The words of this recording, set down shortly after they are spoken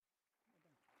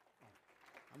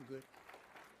I'm good.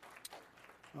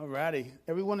 All righty.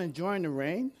 Everyone enjoying the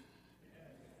rain?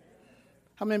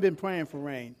 How many been praying for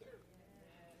rain?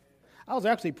 I was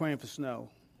actually praying for snow.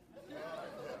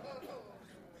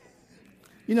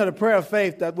 You know the prayer of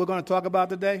faith that we're going to talk about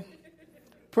today?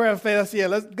 Prayer of faith,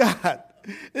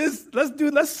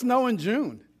 let's snow in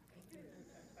June.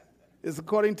 It's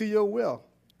according to your will.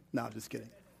 No, I'm just kidding.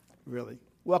 Really.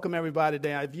 Welcome everybody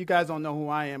today. If you guys don't know who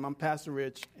I am, I'm Pastor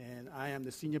Rich, and I am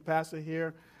the senior pastor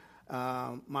here.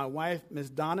 My wife, Miss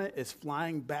Donna, is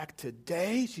flying back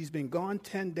today. She's been gone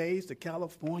 10 days to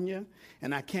California,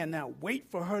 and I cannot wait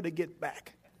for her to get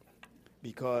back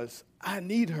because I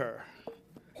need her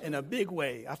in a big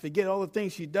way. I forget all the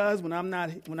things she does when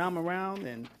I'm around,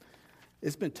 and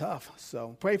it's been tough.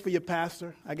 So pray for your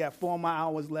pastor. I got 4 more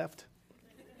hours left.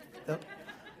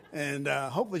 And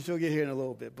hopefully she'll get here in a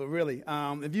little bit. But really,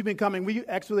 if you've been coming, we're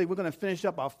going to finish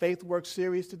up our Faith Works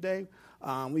series today.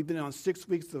 We've been on 6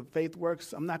 weeks of Faith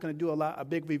Works. I'm not going to do a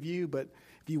big review, but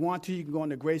if you want to, you can go on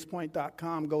to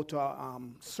gracepoint.com, go to our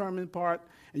sermon part,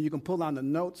 and you can pull down the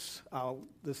notes,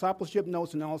 discipleship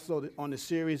notes, and also on the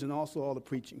series and also all the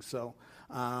preaching. So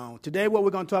today what we're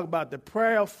going to talk about, the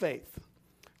prayer of faith.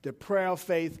 The prayer of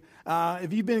faith.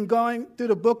 If you've been going through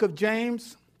the book of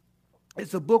James,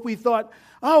 it's a book we thought,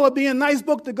 it'd be a nice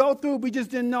book to go through. We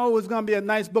just didn't know it was going to be a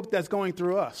nice book that's going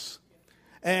through us.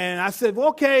 And I said,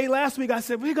 last week I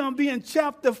said, we're going to be in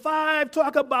chapter 5,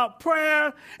 talk about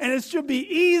prayer, and it should be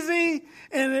easy.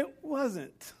 And it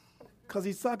wasn't, because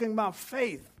he's talking about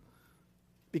faith,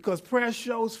 because prayer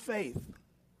shows faith.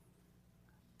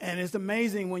 And it's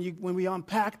amazing when we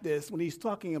unpack this, when he's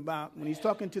talking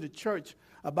to the church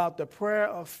about the prayer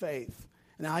of faith.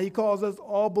 And how he calls us,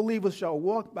 all believers shall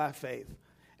walk by faith.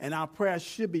 And our prayer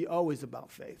should be always about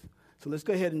faith. So let's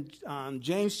go ahead and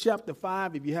James chapter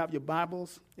 5, if you have your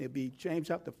Bibles, it'll be James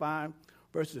chapter 5,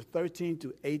 verses 13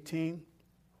 to 18.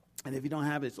 And if you don't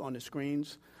have it, it's on the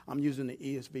screens. I'm using the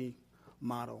ESV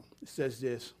model. It says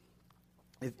this: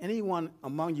 if anyone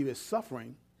among you is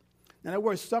suffering, now that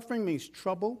word suffering means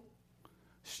trouble,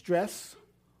 stress,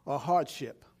 or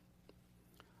hardship,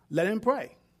 let him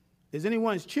pray. If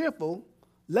anyone is cheerful,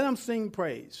 let him sing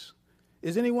praise.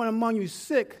 Is anyone among you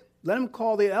sick? Let him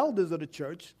call the elders of the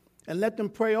church and let them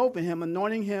pray over him,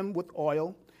 anointing him with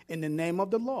oil in the name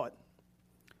of the Lord.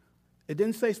 It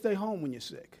didn't say stay home when you're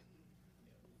sick.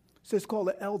 It says call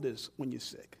the elders when you're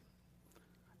sick.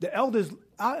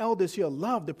 Our elders here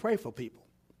love to pray for people.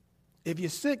 If you're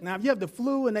sick, now if you have the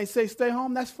flu and they say stay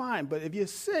home, that's fine. But if you're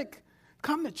sick,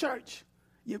 come to church.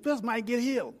 Your just might get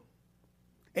healed.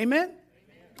 Amen?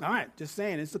 All right, just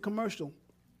saying, it's a commercial.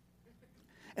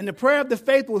 And the prayer of the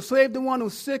faith will save the one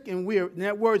who's sick and weary. And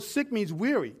that word sick means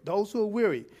weary, those who are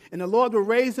weary. And the Lord will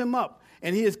raise him up.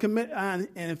 And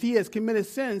if he has committed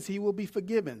sins, he will be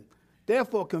forgiven.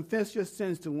 Therefore, confess your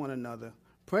sins to one another.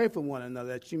 Pray for one another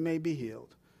that you may be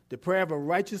healed. The prayer of a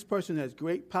righteous person has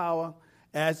great power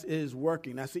as it is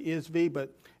working. That's the ESV,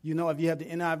 but you know if you have the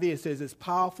NIV, it says it's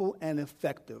powerful and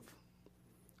effective.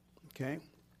 Okay?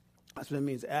 That's what it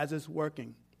means, as it's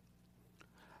working.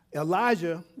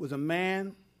 Elijah was a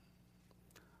man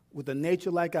with a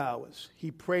nature like ours.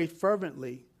 He prayed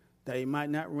fervently that it might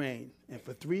not rain. And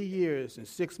for 3 years and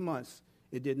 6 months,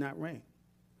 it did not rain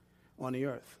on the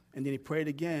earth. And then he prayed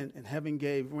again, and heaven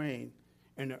gave rain,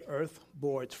 and the earth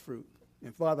bore its fruit.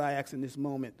 And Father, I ask in this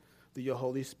moment through your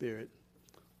Holy Spirit,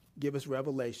 give us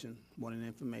revelation more than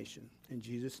information. In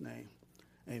Jesus' name,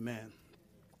 amen.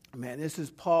 Man, this is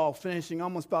Paul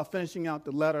almost about finishing out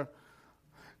the letter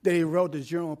that he wrote, the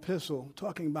general epistle,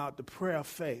 talking about the prayer of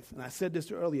faith. And I said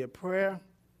this earlier, prayer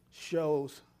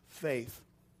shows faith.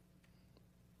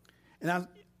 And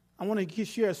I want to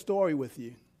share a story with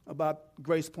you about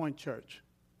Grace Point Church.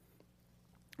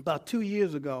 About 2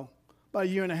 years ago, about a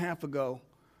year and a half ago,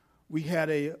 we had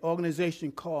an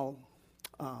organization called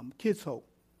Kids Hope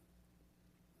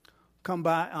come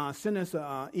by, send us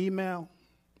an email,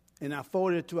 and I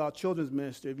forwarded it to our children's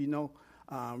minister, if you know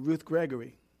Ruth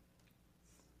Gregory.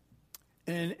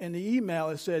 And in the email,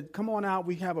 it said, come on out,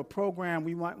 we have a program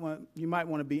you might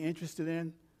want to be interested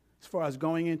in as far as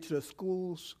going into the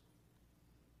schools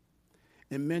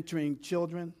and mentoring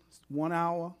children, 1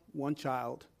 hour, 1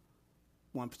 child,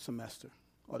 1 semester,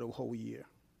 or the whole year.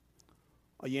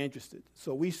 Are you interested?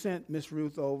 So we sent Miss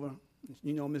Ruth over,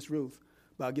 you know Miss Ruth,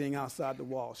 about getting outside the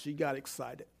wall. She got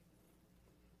excited.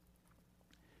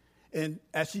 And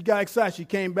as she got excited, she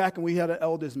came back and we had an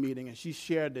elders meeting, and she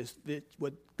shared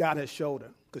what God had showed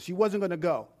her, because she wasn't going to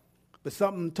go, but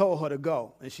something told her to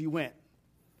go, and she went.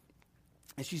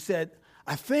 And she said,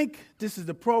 I think this is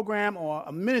the program or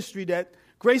a ministry that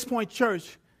Grace Point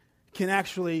Church can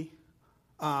actually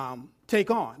take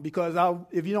on, because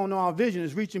if you don't know, our vision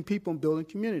is reaching people and building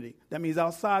community. That means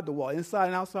outside the wall, inside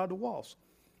and outside the walls.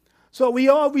 So we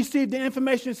all received the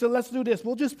information and said, let's do this.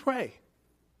 We'll just pray.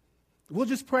 We'll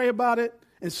just pray about it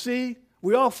and see.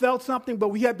 We all felt something, but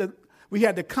we had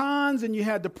the cons and you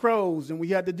had the pros, and we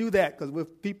had to do that because we're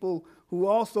people who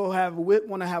also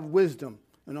want to have wisdom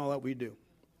in all that we do.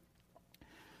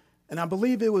 And I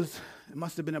believe it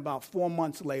must have been about 4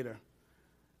 months later,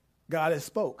 God has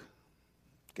spoke.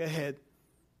 Go ahead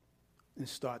and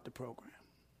start the program.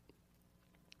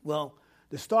 Well,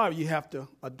 to start, you have to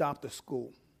adopt a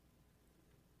school.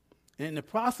 And in the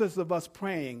process of us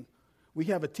praying, we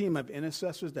have a team of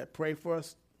intercessors that pray for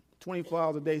us 24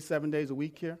 hours a day, 7 days a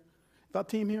week here. Is our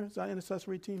team here? Is our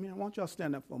intercessory team here? Why don't y'all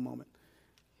stand up for a moment?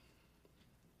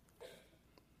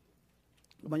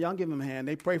 Come on, y'all give them a hand.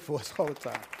 They pray for us all the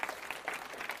time.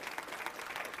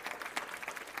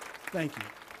 Thank you.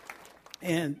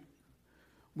 And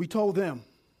we told them,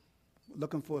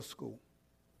 looking for a school.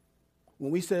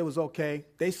 When we said it was okay,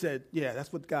 they said, yeah,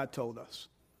 that's what God told us.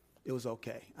 It was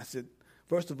okay. I said,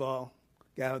 first of all,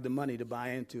 you got to have the money to buy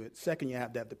into it. Second, you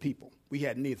have to have the people. We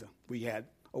had neither. We had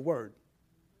a word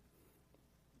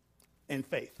and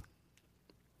faith.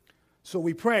 So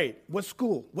we prayed, what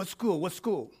school? What school? What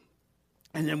school?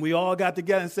 And then we all got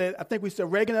together and said, I think we said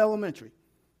Reagan Elementary.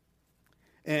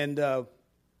 And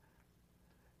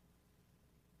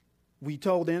we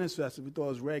told the intercessors, we thought it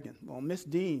was Reagan. Well, Miss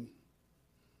Dean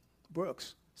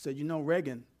Brooks said,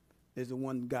 Reagan is the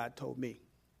one God told me.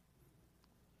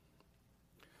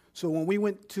 So when we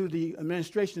went to the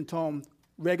administration and told them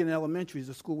Reagan Elementary is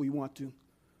the school we want to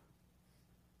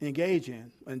engage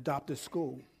in and adopt this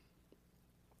school,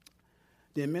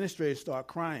 the administrators started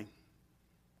crying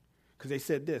because they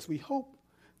said this, we hope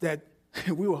that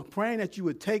we were praying that you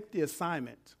would take the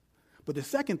assignment. But the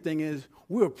second thing is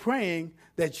we were praying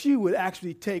that you would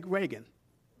actually take Reagan.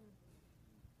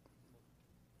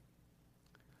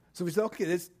 So we said,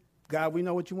 okay, God, we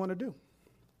know what you want to do.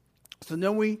 So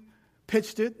then we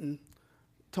pitched it and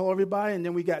told everybody, and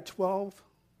then we got 12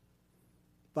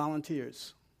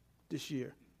 volunteers this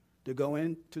year to go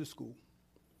into the school.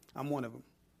 I'm one of them.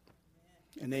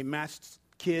 And they matched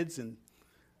kids, and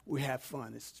we had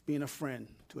fun. It's being a friend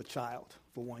to a child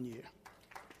for 1 year.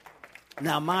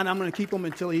 Now, mine, I'm going to keep him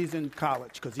until he's in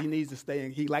college because he needs to stay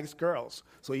in. He likes girls,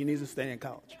 so he needs to stay in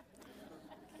college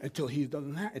until he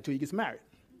gets married.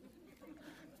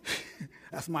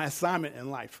 That's my assignment in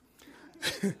life.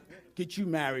 Get you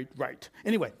married right.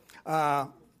 Anyway,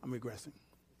 I'm regressing.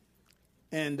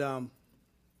 And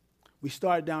we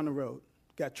started down the road,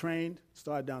 got trained,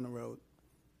 started down the road.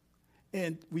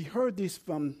 And we heard this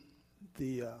from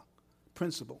the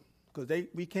principal because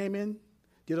we came in,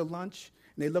 did a lunch,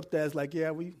 and they looked at us like,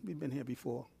 yeah, we've been here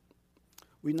before.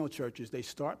 We know churches, they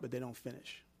start, but they don't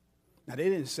finish. Now, they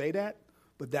didn't say that,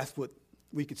 but that's what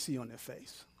we could see on their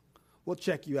face. We'll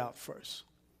check you out first.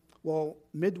 Well,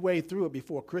 midway through it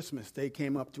before Christmas, they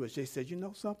came up to us. They said, you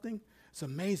know something? It's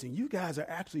amazing. You guys are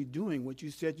actually doing what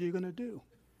you said you're going to do.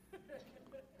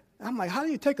 I'm like, how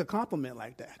do you take a compliment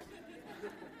like that?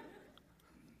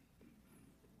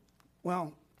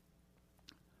 Well,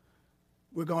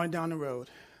 we're going down the road,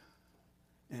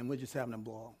 and we're just having a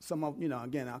ball. Some of,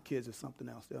 again, our kids are something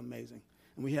else. They're amazing.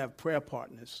 And we have prayer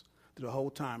partners through the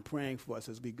whole time praying for us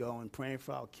as we go and praying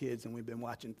for our kids, and we've been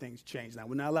watching things change. Now,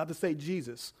 we're not allowed to say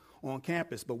Jesus on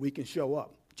campus, but we can show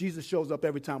up. Jesus shows up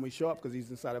every time we show up because he's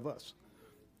inside of us.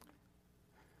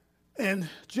 And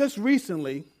just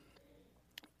recently,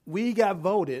 we got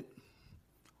voted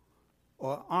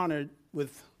or honored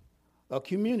with a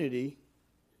Community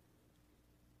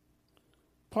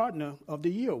Partner of the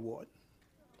Year award.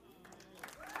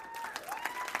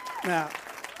 Now,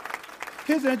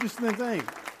 here's an interesting thing.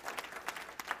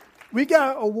 We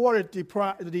got awarded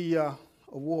the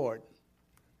award,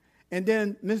 and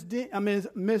then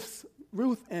Miss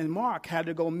Ruth and Mark had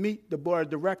to go meet the board of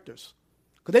directors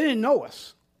because they didn't know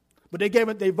us, but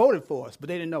they voted for us, but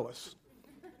they didn't know us.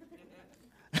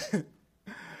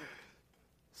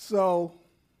 So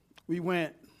we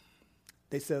went.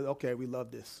 They said, "Okay, we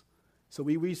love this." So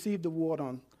we received the award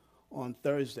on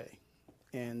Thursday,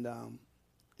 and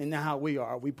now how we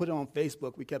are. We put it on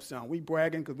Facebook. We kept saying, we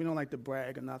bragging because we don't like to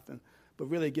brag or nothing, but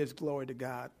really it gives glory to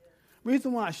God.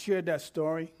 Reason why I shared that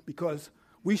story, because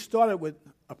we started with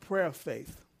a prayer of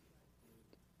faith.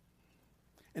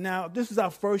 And now this is our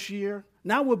first year.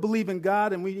 Now we're believing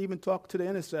God, and we even talk to the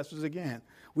intercessors again.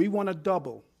 We want to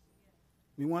double.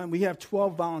 We have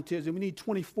 12 volunteers, and we need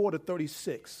 24 to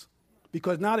 36.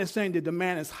 Because now they're saying the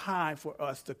demand is high for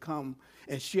us to come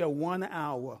and share 1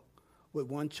 hour with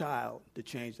one child to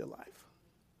change their life.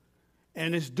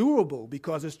 And it's durable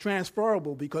because it's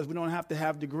transferable because we don't have to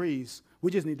have degrees.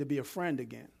 We just need to be a friend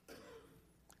again.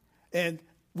 And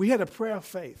we had a prayer of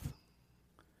faith.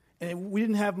 And we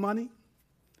didn't have money.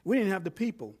 We didn't have the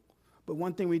people. But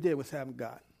one thing we did was have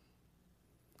God.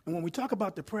 And when we talk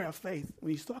about the prayer of faith,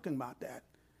 when he's talking about that,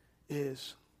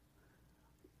 is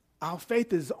our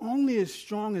faith is only as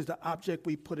strong as the object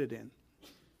we put it in.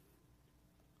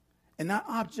 And that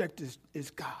object is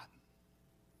God.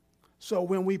 So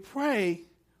when we pray,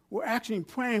 we're actually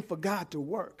praying for God to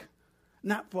work,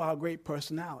 not for our great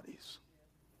personalities.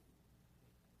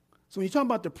 So when you talk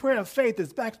about the prayer of faith,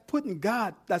 it's back putting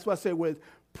God, that's what I say with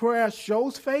prayer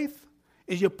shows faith,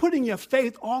 is you're putting your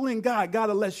faith all in God. God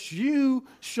will let you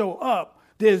show up.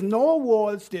 There's no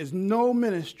awards, there's no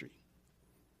ministry.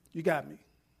 You got me?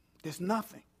 There's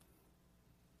nothing.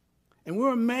 And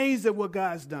we're amazed at what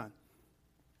God's done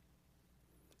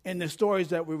and the stories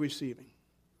that we're receiving.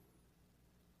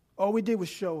 All we did was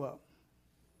show up.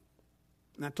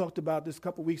 And I talked about this a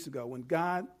couple weeks ago. When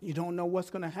God, you don't know what's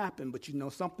going to happen, but you know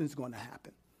something's going to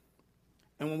happen.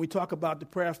 And when we talk about the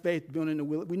prayer of faith, being in the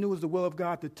will, we knew it was the will of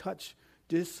God to touch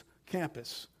this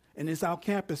campus. And it's our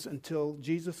campus until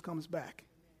Jesus comes back.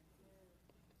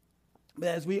 But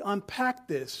as we unpack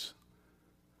this,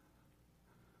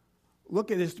 look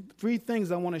at this 3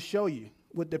 things I want to show you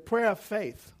with the prayer of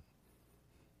faith.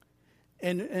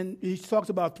 And he talks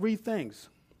about 3 things.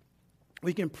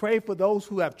 We can pray for those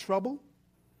who have trouble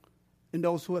and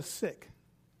those who are sick.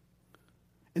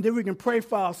 And then we can pray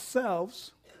for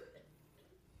ourselves,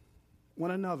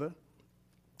 one another.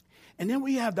 And then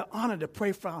we have the honor to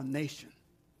pray for our nation.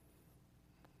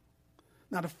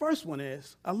 Now, the first one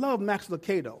is, I love Max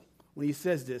Lucado when he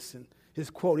says this in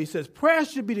his quote. He says, prayer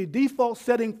should be the default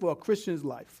setting for a Christian's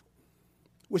life,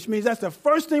 which means that's the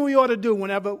first thing we ought to do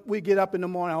whenever we get up in the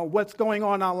morning or what's going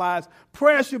on in our lives.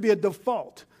 Prayer should be a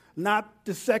default, not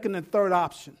the second and third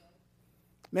option.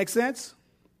 Make sense?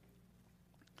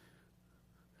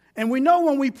 And we know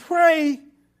when we pray,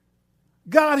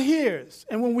 God hears.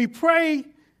 And when we pray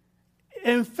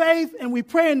in faith and we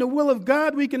pray in the will of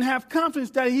God, we can have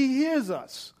confidence that he hears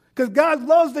us. Because God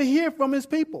loves to hear from his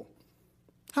people.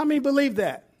 How many believe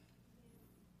that?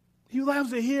 He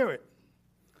loves to hear it.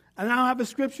 And I'll have a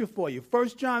scripture for you. 1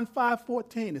 John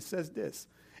 5:14, it says this.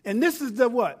 And this is the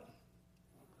what?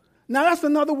 Now that's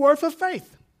another word for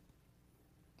faith.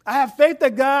 I have faith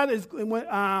that God is,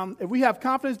 if we have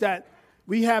confidence that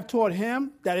we have toward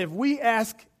him, that if we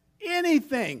ask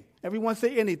anything, everyone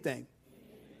say anything,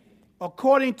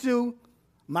 according to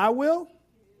my will,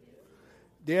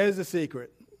 there's the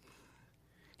secret.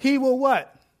 He will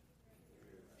what?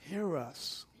 Hear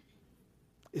us.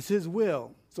 It's his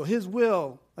will. So his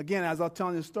will, again, as I was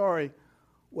telling the story,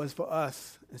 was for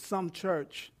us in some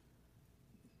church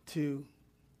to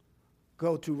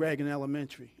go to Reagan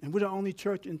Elementary. And we're the only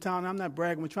church in town. I'm not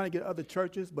bragging. We're trying to get other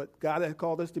churches, but God has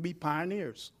called us to be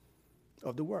pioneers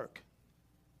of the work.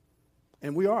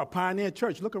 And we are a pioneer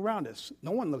church. Look around us.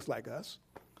 No one looks like us.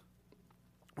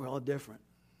 We're all different.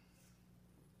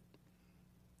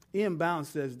 Ian Bounds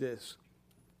says this.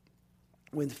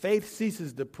 When faith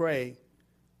ceases to pray,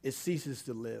 it ceases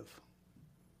to live.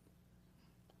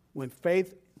 When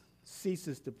faith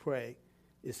ceases to pray,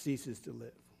 it ceases to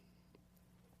live.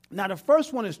 Now, the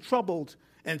first one is troubled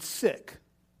and sick.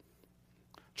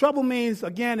 Trouble means,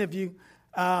 again, if you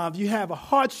have a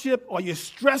hardship or you're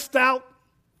stressed out.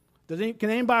 Can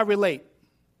anybody relate?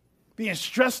 Being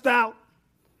stressed out.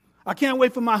 I can't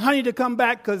wait for my honey to come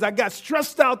back because I got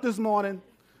stressed out this morning.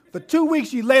 For 2 weeks,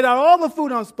 she laid out all the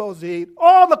food I'm supposed to eat,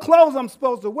 all the clothes I'm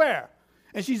supposed to wear.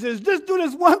 And she says, just do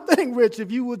this one thing, Rich.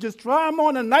 If you will just try them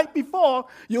on the night before,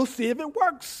 you'll see if it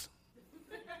works.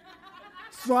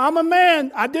 So I'm a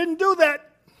man. I didn't do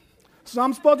that. So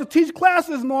I'm supposed to teach class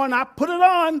this morning. I put it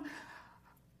on.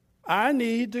 I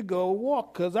need to go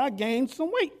walk because I gained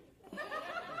some weight.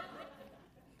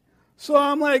 So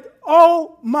I'm like,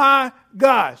 oh my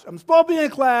gosh. I'm supposed to be in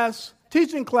class,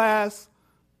 teaching class.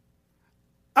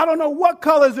 I don't know what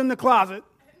color's in the closet.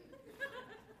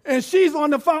 And she's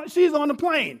on the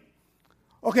plane.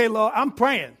 Okay, Lord, I'm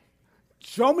praying.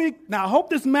 Show me. Now, I hope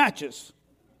this matches.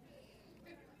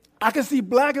 I can see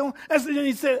black. And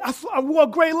he said, I wore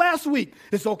gray last week.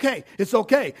 It's okay. It's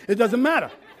okay. It doesn't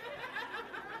matter.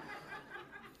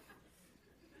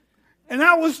 And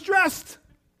I was stressed.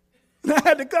 I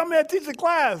had to come here and teach a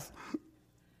class.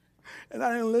 And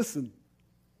I didn't listen.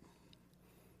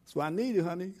 So I need you,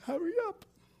 honey. Hurry up.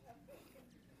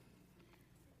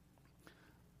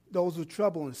 Those who are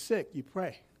troubled and sick, you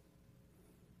pray.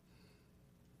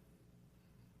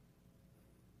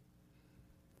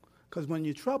 Because when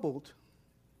you're troubled,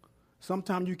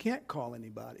 sometimes you can't call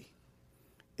anybody.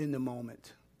 in the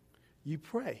moment. You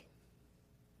pray.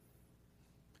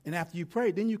 And after you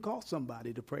pray, then you call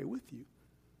somebody to pray with you.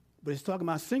 But it's talking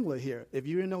about singular here. If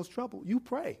you're in those trouble, you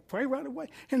pray. Pray right away.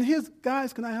 And here's,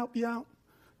 guys, can I help you out?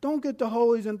 Don't get the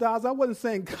holies and thous. I wasn't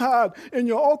saying, God, in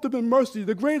your ultimate mercy,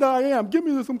 the great I am, give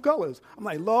me some colors. I'm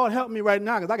like, Lord, help me right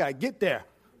now because I got to get there.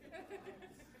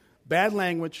 Bad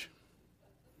language.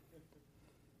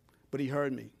 But he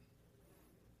heard me.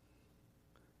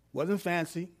 Wasn't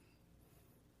fancy.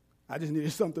 I just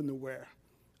needed something to wear.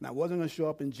 And I wasn't going to show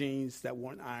up in jeans that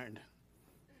weren't ironed.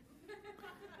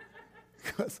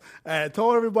 Because I had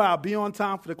told everybody I'll be on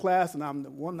time for the class, and I'm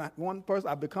the one person,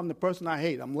 I've become the person I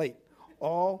hate. I'm late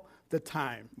all the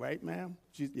time. Right, ma'am?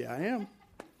 Yeah, I am.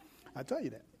 I tell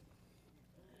you that.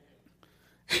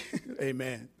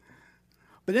 Amen.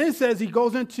 But then it says he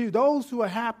goes into those who are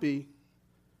happy,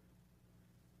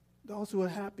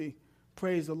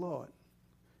 praise the Lord.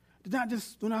 Not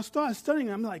just, when I started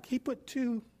studying, I'm like, he put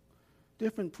two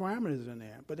different parameters in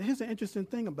there. But here's an interesting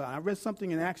thing about it. I read something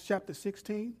in Acts chapter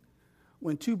 16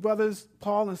 when two brothers,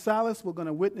 Paul and Silas,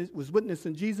 was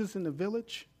witnessing Jesus in the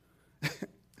village.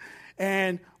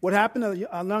 And what happened, a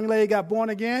young lady got born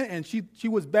again, and she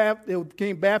was bad. It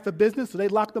became bad for business, so they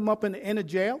locked them up in the inner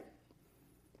jail.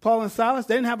 Paul and Silas,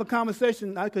 they didn't have a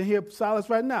conversation. I could hear Silas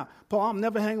right now. Paul, I'm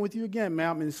never hanging with you again, man.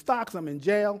 I'm in stocks. I'm in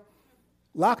jail,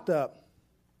 locked up.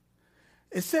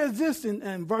 It says this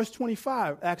in verse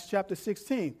 25, Acts chapter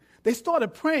 16. They started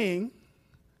praying,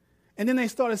 and then they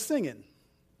started singing.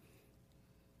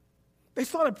 They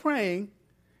started praying,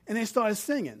 and they started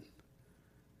singing.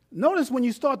 Notice when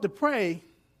you start to pray,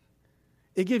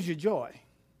 it gives you joy.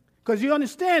 Because you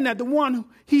understand that the one,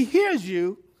 he hears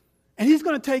you, and he's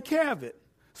going to take care of it.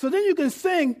 So then you can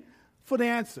sing for the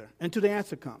answer until the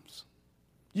answer comes.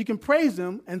 You can praise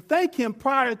him and thank him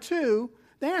prior to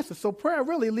the answer. So prayer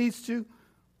really leads to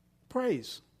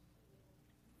praise.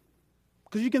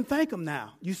 Because you can thank him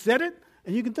now. You said it,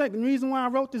 and you can thank him. The reason why I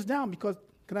wrote this down, because,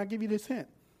 can I give you this hint?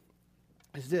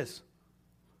 Is this.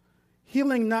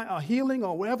 Healing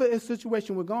or whatever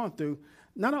situation we're going through,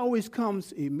 not always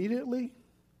comes immediately,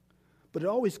 but it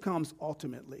always comes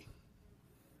ultimately.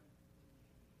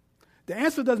 The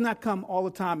answer does not come all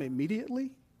the time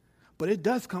immediately, but it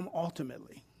does come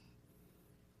ultimately,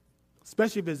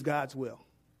 especially if it's God's will.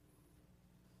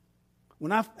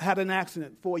 When I had an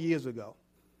accident 4 years ago,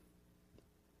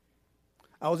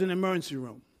 I was in the emergency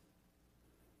room,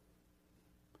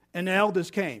 and the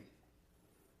elders came.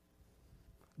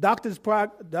 Doctor's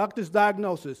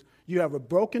diagnosis, you have a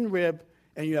broken rib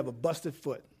and you have a busted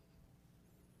foot.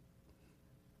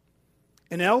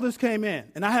 And the elders came in.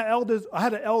 And I had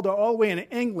an elder all the way in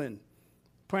England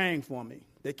praying for me.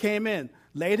 They came in,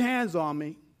 laid hands on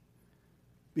me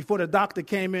before the doctor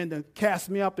came in to cast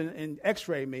me up and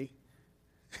x-ray me.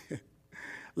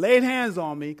 Laid hands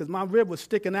on me because my rib was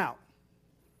sticking out.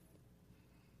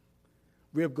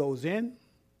 Rib goes in.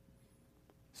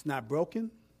 It's not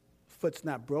broken. Foot's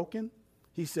not broken.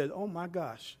 He said, oh my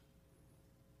gosh.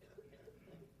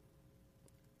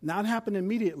 Now it happened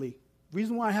immediately.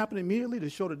 Reason why it happened immediately, to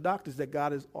show the doctors that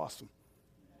God is awesome.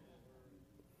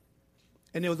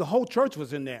 And there was a whole church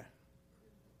was in there.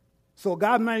 So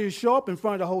God managed to show up in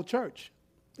front of the whole church.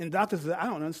 And the doctor said, I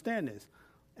don't understand this.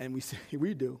 And we said,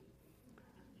 we do.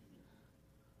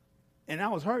 And I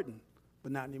was hurting,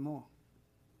 but not anymore.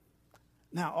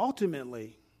 Now,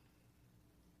 ultimately,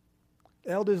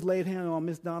 elders laid hands on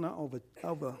Miss Donna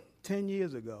over 10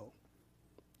 years ago.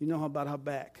 You know about her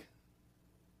back.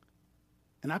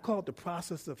 And I call it the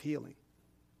process of healing.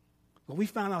 But we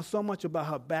found out so much about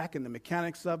her back and the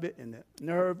mechanics of it and the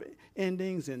nerve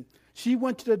endings. And she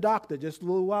went to the doctor just a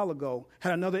little while ago,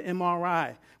 had another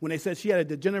MRI. When they said she had a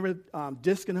degenerative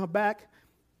disc in her back,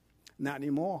 not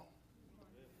anymore.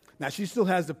 Now, she still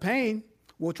has the pain.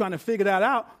 We're trying to figure that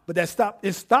out, but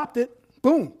it stopped it.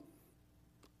 Boom.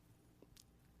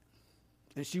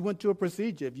 And she went to a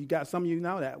procedure. If you got some of you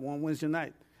know that, one Wednesday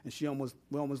night, and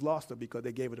we almost lost her because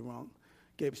they gave her the wrong.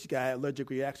 She got an allergic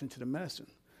reaction to the medicine.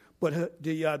 But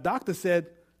the doctor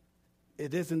said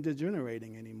it isn't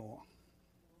degenerating anymore.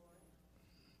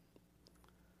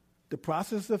 The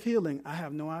process of healing, I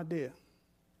have no idea.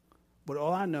 But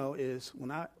all I know is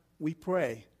when we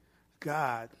pray,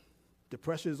 God, the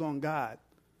pressure is on God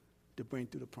to bring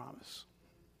through the promise.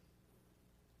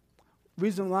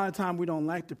 Reason a lot of times we don't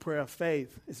like the prayer of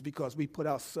faith is because we put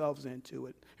ourselves into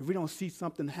it. If we don't see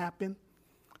something happen,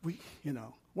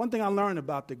 one thing I learned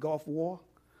about the Gulf War,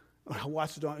 I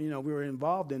watched it on, we were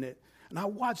involved in it, and I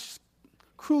watched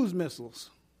cruise missiles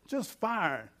just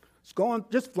firing,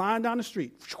 just flying down the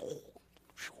street.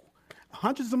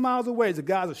 Hundreds of miles away, the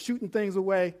guys are shooting things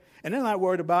away, And they're not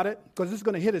worried about it because it's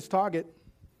going to hit its target.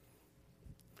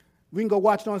 We can go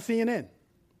watch it on CNN.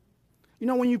 You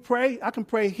know, when you pray, I can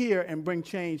pray here and bring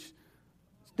change.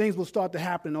 Things will start to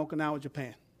happen in Okinawa,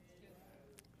 Japan.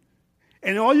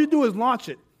 And all you do is launch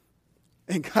it,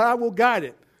 and God will guide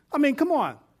it. I mean, come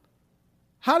on.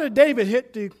 How did David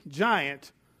hit the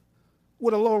giant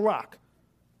with a little rock?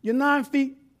 You're 9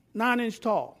 feet, 9 inches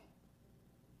tall.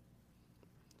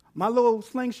 My little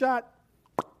slingshot,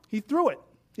 he threw it.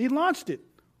 He launched it.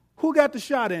 Who got the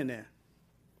shot in there?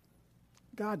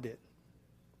 God did.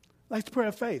 Like the prayer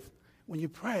of faith. When you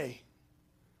pray,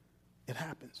 it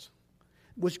happens.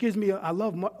 Which gives me, I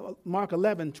love Mark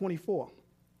 11:24.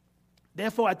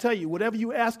 Therefore, I tell you, whatever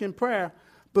you ask in prayer,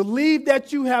 believe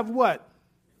that you have what?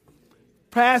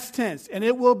 Past tense, and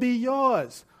it will be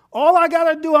yours. All I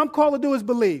got to do, I'm called to do is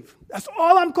believe. That's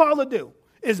all I'm called to do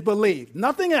is believe.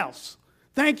 Nothing else.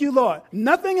 Thank you, Lord.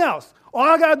 Nothing else. All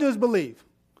I got to do is believe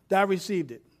that I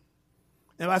received it.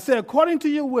 And if I say, according to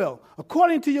your will,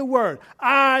 according to your word,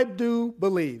 I do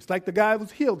believe. It's like the guy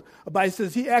was healed. But he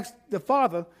says, he asked the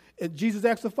Father, and Jesus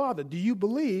asked the Father, do you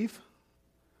believe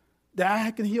that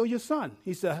I can heal your son?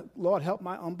 He said, Lord, help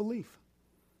my unbelief.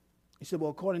 He said,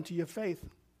 well, according to your faith,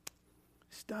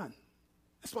 it's done.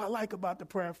 That's what I like about the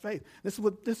prayer of faith. This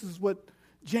is what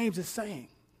James is saying.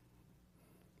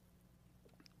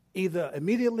 Either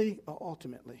immediately or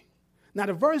ultimately. Now,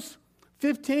 the verse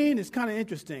 15 is kind of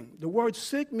interesting. The word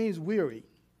sick means weary.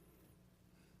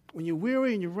 When you're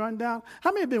weary and you run down.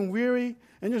 How many have been weary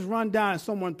and just run down and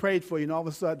someone prayed for you and all of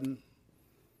a sudden,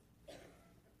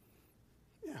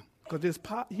 yeah, because there's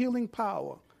healing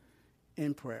power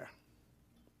in prayer.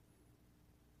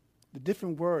 The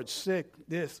different words, sick,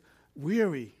 this,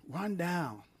 weary, run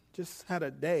down. Just had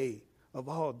a day of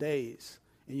all days.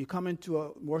 And you come into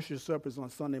a worship service on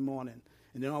Sunday morning,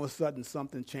 and then all of a sudden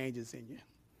something changes in you.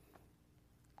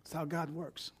 That's how God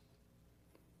works.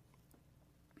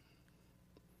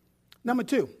 Number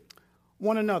 2,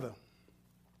 one another.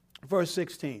 Verse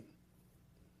 16.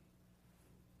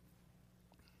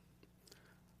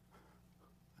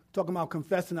 Talking about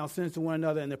confessing our sins to one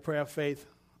another in the prayer of faith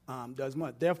does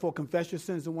much. Therefore, confess your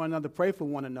sins to one another, pray for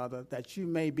one another, that you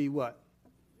may be what?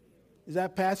 Is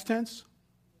that past tense?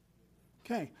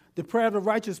 Okay. The prayer of a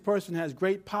righteous person has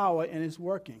great power in its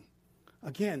working.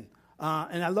 Again,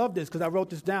 and I love this because I wrote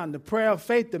this down. The prayer of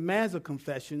faith demands a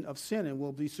confession of sin and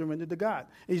will be surrendered to God.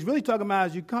 And he's really talking about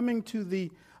as you coming to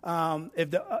the,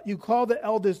 you call the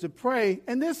elders to pray,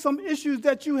 and there's some issues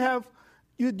that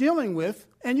you're dealing with,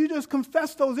 and you just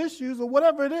confess those issues or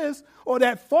whatever it is, or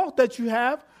that fault that you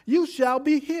have, you shall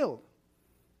be healed.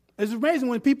 It's amazing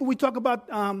when we talk about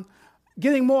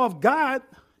getting more of God,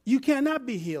 you cannot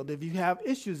be healed if you have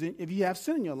issues, if you have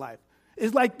sin in your life.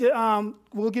 It's like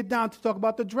we'll get down to talk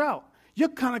about the drought. You're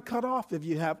kind of cut off if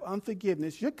you have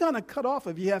unforgiveness. You're kind of cut off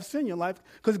if you have sin in your life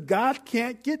because God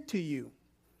can't get to you.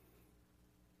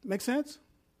 Make sense?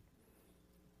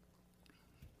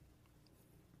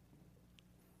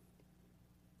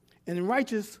 And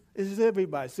righteous is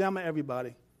everybody. Say, I'm an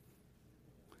everybody.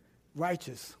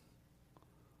 Righteous,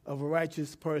 of a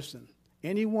righteous person.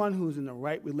 Anyone who's in the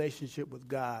right relationship with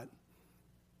God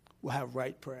will have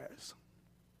right prayers.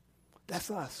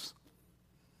 That's us.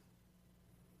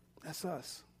 That's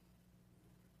us.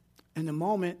 In the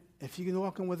moment, if you're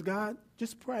walking with God,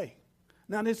 just pray.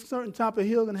 Now, there's a certain type of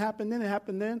healing happen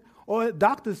then, or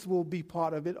doctors will be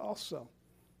part of it also.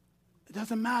 It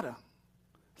doesn't matter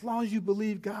as long as you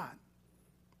believe God.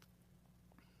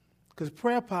 Because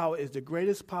prayer power is the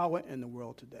greatest power in the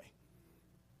world today.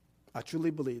 I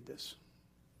truly believe this.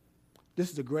 This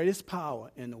is the greatest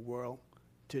power in the world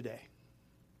today.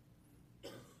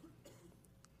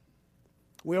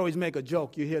 We always make a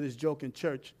joke. You hear this joke in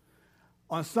church.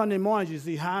 On Sunday mornings, you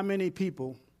see how many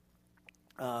people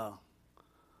come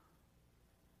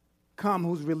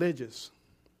who's religious.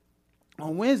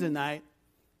 On Wednesday night,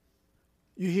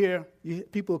 you hear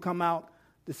people come out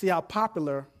to see how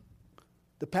popular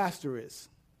the pastor is.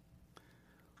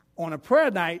 On a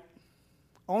prayer night,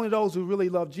 only those who really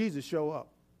love Jesus show up.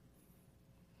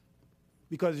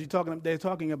 Because they're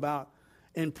talking about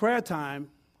in prayer time,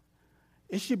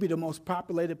 it should be the most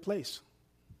populated place.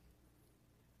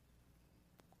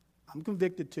 I'm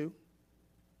convicted too.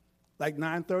 Like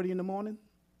 9:30 in the morning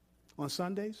on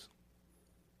Sundays.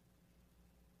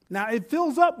 Now, it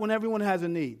fills up when everyone has a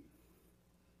need.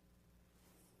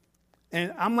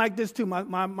 And I'm like this too.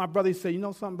 My brother said, you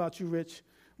know something about you, Rich?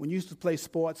 When you used to play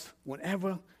sports,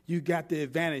 whenever you got the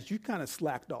advantage, you kind of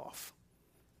slacked off.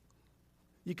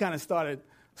 You kind of started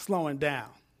slowing down.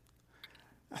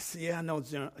 I said, yeah, I know,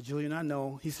 Julian, I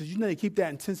know. He says, you need to keep that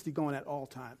intensity going at all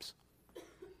times.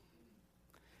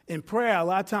 In prayer, a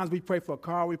lot of times we pray for a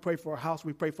car, we pray for a house,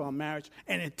 we pray for a marriage,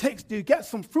 and it takes to get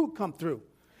some fruit come through.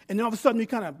 And then all of a sudden we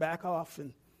kind of back off.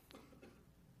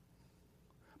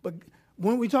 But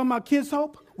when we talk about Kids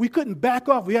Hope, we couldn't back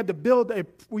off. We had to build an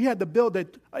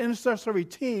intercessory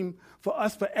team for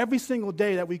us for every single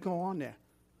day that we go on there.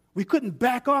 We couldn't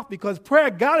back off because prayer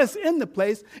got us in the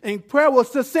place, and prayer will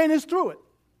sustain us through it.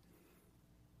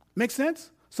 Make sense?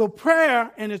 So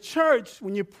prayer in the church,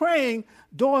 when you're praying,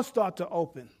 doors start to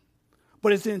open.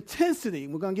 But it's intensity.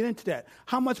 We're going to get into that.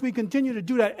 How much we continue to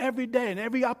do that every day and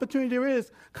every opportunity there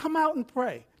is, come out and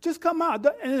pray. Just come out.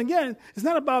 And again, it's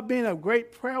not about being a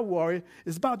great prayer warrior.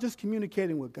 It's about just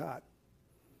communicating with God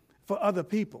for other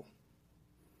people.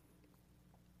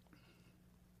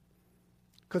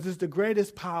 Because it's the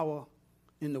greatest power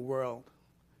in the world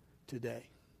today.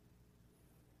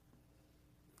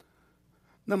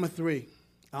 Number 3,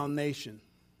 our nation.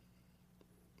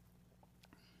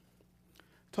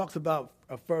 Talks about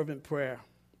a fervent prayer.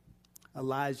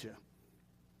 Elijah.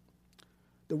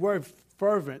 The word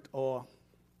fervent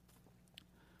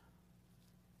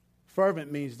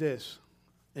means this.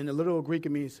 In the literal Greek,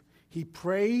 it means he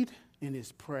prayed in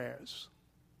his prayers.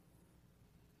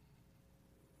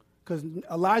 Because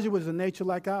Elijah was a nature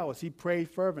like ours. He prayed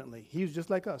fervently. He was just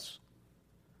like us.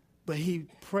 But he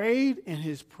prayed in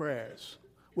his prayers.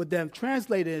 What that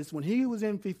translated is when he was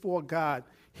in before God,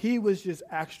 he was just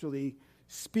actually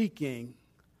speaking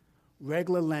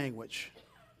regular language.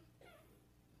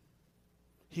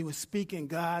 He was speaking,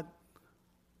 God,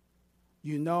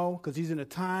 because he's in a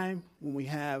time when we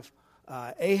have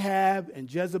Ahab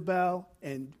and Jezebel,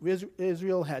 and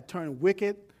Israel had turned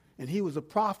wicked, and he was a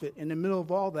prophet in the middle of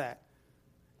all that.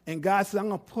 And God said, I'm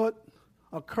going to put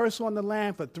a curse on the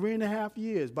land for 3.5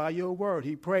 years by your word.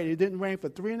 He prayed. It didn't rain for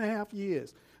 3.5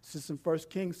 years. This is in 1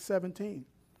 Kings 17.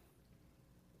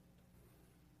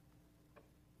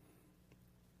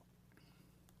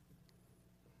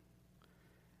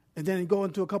 And then go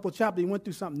into a couple of chapters, he went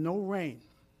through something, no rain,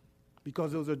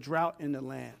 because there was a drought in the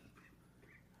land.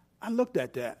 I looked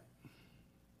at that.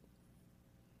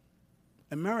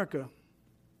 America,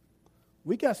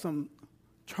 we got some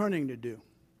turning to do.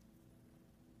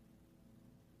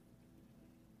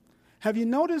 Have you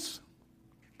noticed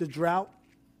the drought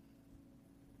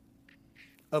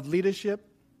of leadership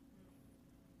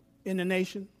in the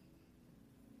nation?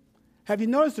 Have you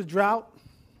noticed the drought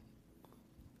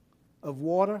of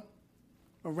water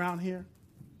around here,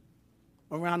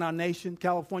 around our nation?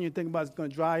 California, think about it's going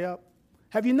to dry up.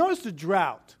 Have you noticed the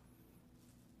drought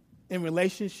in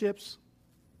relationships?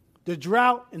 The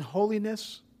drought in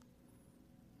holiness?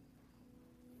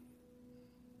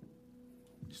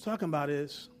 What he's talking about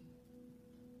is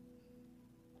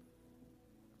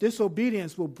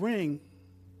disobedience will bring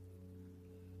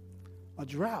a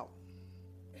drought.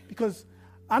 Because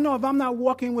I know if I'm not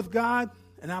walking with God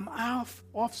and I'm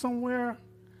off somewhere,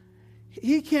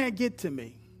 he can't get to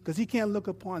me because he can't look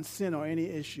upon sin or any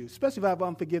issue, especially if I have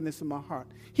unforgiveness in my heart.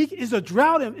 It's a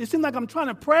drought. It seems like I'm trying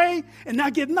to pray and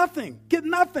not get nothing.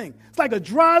 It's like a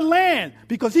dry land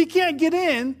because he can't get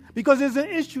in because there's an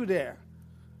issue there.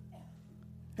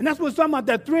 And that's what's talking about,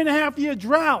 that 3.5-year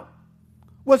drought.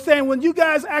 Was saying, when you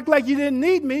guys act like you didn't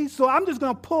need me, so I'm just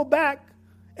going to pull back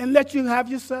and let you have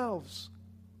yourselves.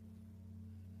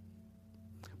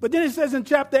 But then it says in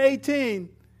chapter 18,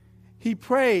 he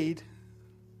prayed,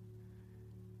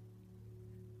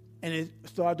 and it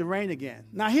started to rain again.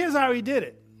 Now, here's how he did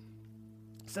it.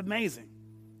 It's amazing.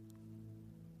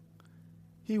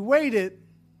 He waited.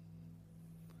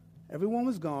 Everyone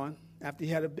was gone after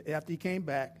he came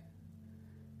back.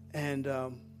 And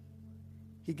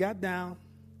he got down,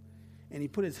 and he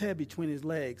put his head between his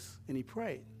legs, and he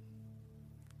prayed.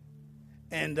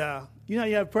 And you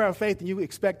have prayer of faith, and you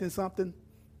expecting something.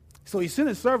 So he sent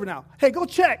his servant out. Hey, go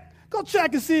check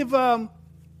and see if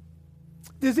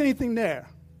there's anything there.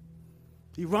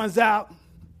 He runs out.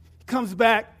 He comes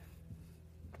back.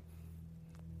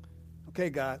 Okay,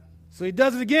 God. So he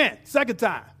does it again, second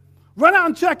time. Run out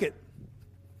and check it.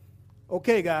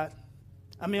 Okay, God.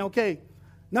 Okay.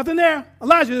 Nothing there?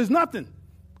 Elijah, there's nothing.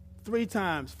 3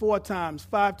 times, 4 times,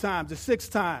 5 times, the 6th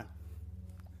time.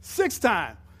 6th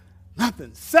time,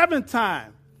 nothing. 7th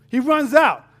time, he runs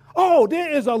out. Oh, there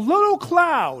is a little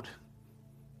cloud.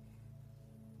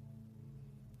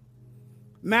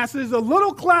 Master, there's a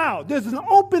little cloud. There's an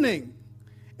opening.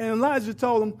 And Elijah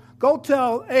told him, go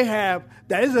tell Ahab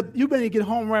that you better get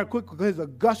home right quick because there's a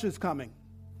gusher's coming.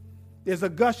 There's a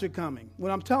gusher coming. What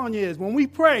I'm telling you is when we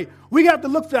pray, we have to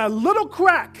look for that little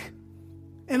crack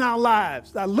in our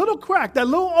lives, that little crack, that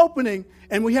little opening,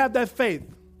 and we have that faith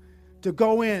to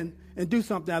go in and do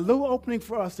something, that little opening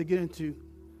for us to get into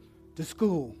the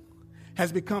school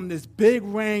has become this big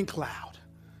rain cloud,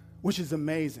 which is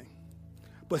amazing.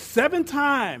 But 7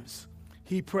 times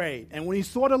he prayed. And when he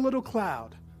saw the little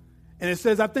cloud, and it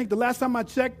says, I think the last time I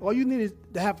checked, all you need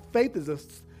to have faith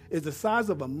is the size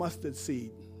of a mustard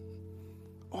seed.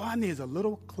 All I need is a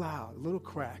little cloud, a little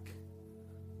crack,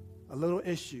 a little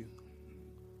issue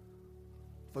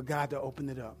for God to open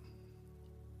it up.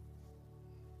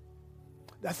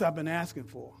 That's what I've been asking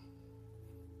for.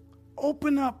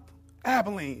 Open up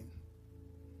Abilene.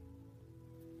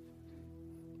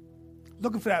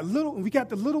 Looking for that little, we got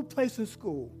the little place in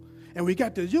school, and we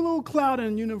got the little cloud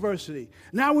in university.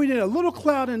 Now we need a little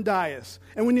cloud in Dias,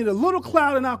 and we need a little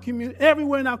cloud in our community,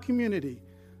 everywhere in our community.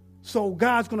 So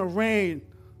God's going to reign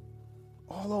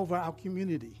all over our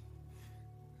community.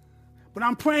 But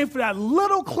I'm praying for that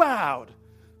little cloud,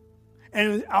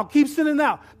 and I'll keep sending it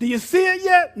out. Do you see it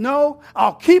yet? No.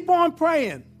 I'll keep on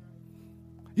praying.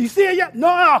 You see it yet? No,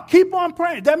 I'll keep on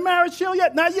praying. That marriage healed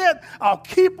yet? Not yet. I'll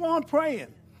keep on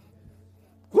praying.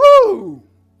 Woo!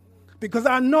 Because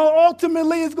I know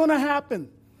ultimately it's going to happen.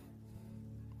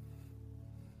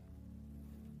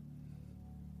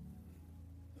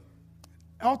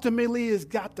 Ultimately, it's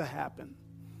got to happen.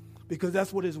 Because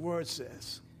that's what his word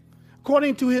says.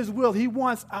 According to his will, he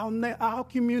wants our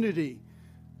community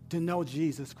to know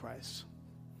Jesus Christ.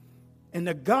 And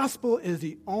the gospel is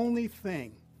the only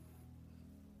thing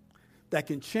that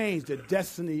can change the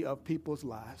destiny of people's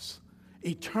lives.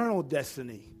 Eternal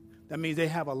destiny. That means they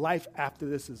have a life after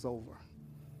this is over.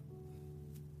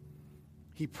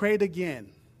 He prayed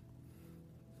again.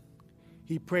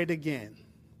 He prayed again.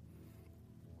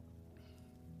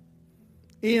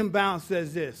 Ian Bounds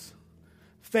says this: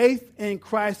 faith in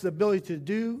Christ's ability to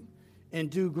do and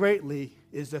do greatly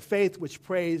is the faith which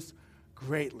prays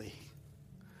greatly.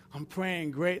 I'm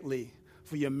praying greatly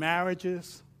for your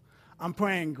marriages. I'm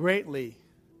praying greatly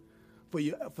for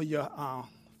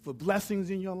blessings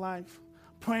in your life.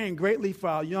 Praying greatly for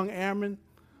our young airmen,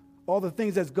 all the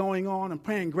things that's going on. I'm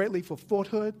praying greatly for Fort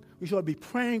Hood. We should be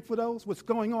praying for those, what's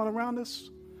going on around us.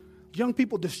 Young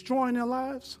people destroying their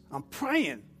lives. I'm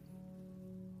praying.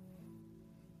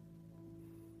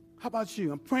 How about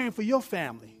you? I'm praying for your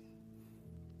family.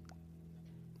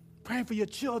 Praying for your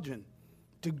children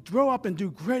to grow up and do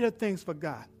greater things for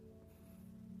God.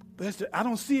 But I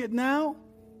don't see it now,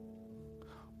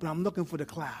 but I'm looking for the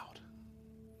cloud.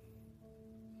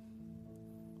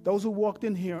 Those who walked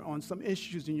in here on some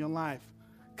issues in your life,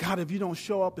 God, if you don't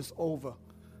show up, it's over.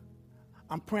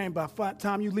 I'm praying by the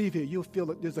time you leave here, you'll feel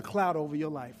that there's a cloud over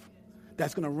your life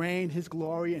that's going to rain his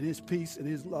glory and his peace and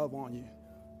his love on you.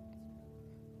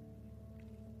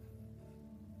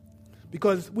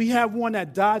 Because we have one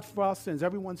that died for our sins.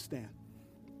 Everyone stand.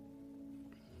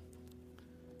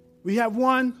 We have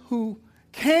one who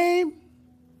came,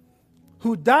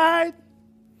 who died,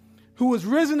 who was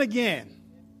risen again,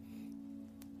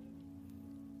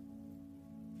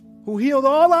 who healed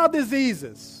all our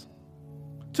diseases,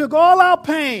 took all our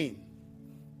pain.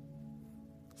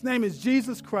 His name is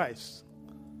Jesus Christ.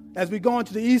 As we go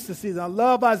into the Easter season, I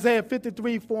love Isaiah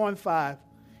 53, 4 and 5.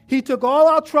 He took all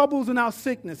our troubles and our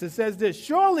sickness. It says this: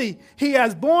 surely he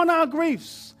has borne our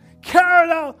griefs,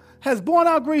 has borne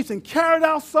our griefs and carried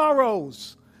our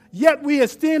sorrows. Yet we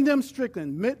esteemed him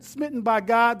stricken, smitten by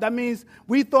God. That means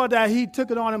we thought that he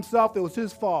took it on himself. It was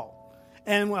his fault.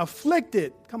 And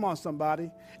afflicted, come on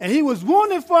somebody. And he was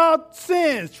wounded for our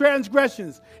sins,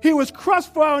 transgressions. He was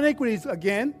crushed for our iniquities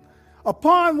again.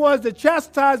 Upon was the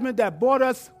chastisement that brought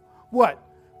us what?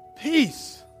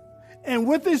 Peace. And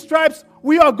with his stripes,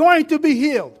 we are going to be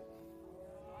healed.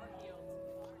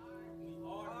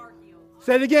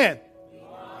 Say it again.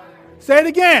 Say it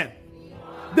again.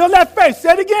 Build that faith.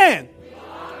 Say it again.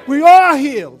 We are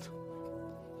healed.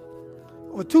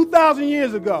 Over 2,000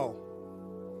 years ago.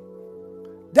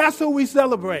 That's who we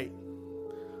celebrate.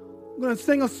 We're going to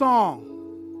sing a song.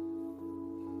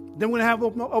 Then we're going to have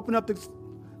open up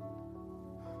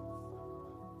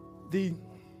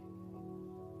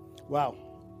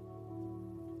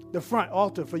the front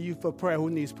altar for you for prayer. Who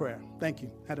needs prayer? Thank you.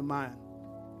 Had in mind.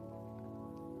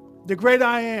 The great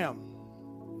I am.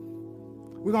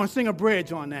 We're going to sing a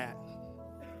bridge on that.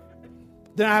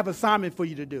 Then I have an assignment for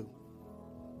you to do.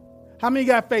 How many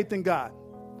got faith in God?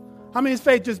 How many's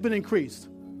faith just been increased?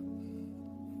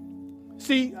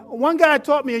 See, one guy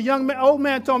taught me, old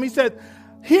man told me, he said,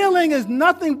 healing is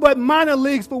nothing but minor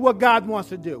leagues for what God wants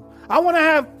to do. I want to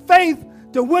have faith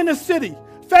to win a city,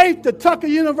 faith to touch a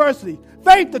university,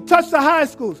 faith to touch the high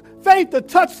schools, faith to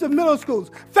touch the middle schools,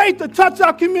 faith to touch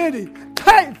our community.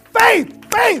 Faith.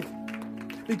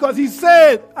 Because he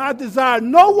said, I desire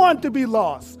no one to be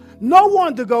lost, no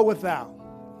one to go without.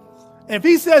 And if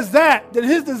he says that, then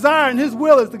his desire and his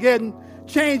will is to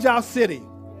change our city.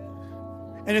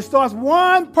 And it starts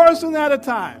one person at a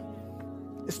time.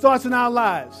 It starts in our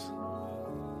lives.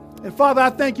 And Father, I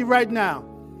thank you right now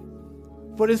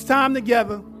for this time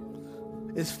together.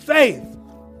 It's faith.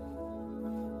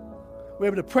 We're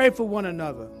able to pray for one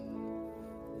another.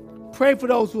 Pray for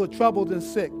those who are troubled and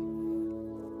sick.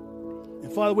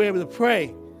 And Father, we're able to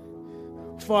pray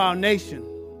for our nation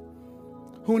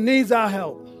who needs our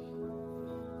help.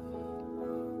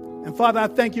 And Father, I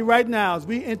thank you right now as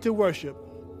we enter worship.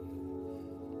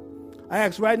 I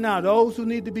ask right now those who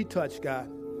need to be touched, God.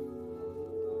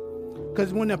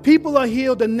 Because when the people are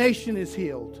healed, the nation is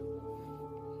healed.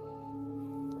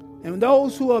 And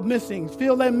those who are missing,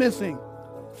 feel they're missing,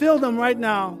 fill them right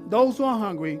now. Those who are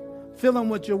hungry, fill them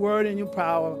with your word and your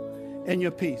power and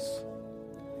your peace.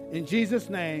 In Jesus'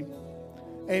 name,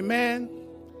 amen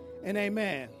and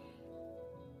amen.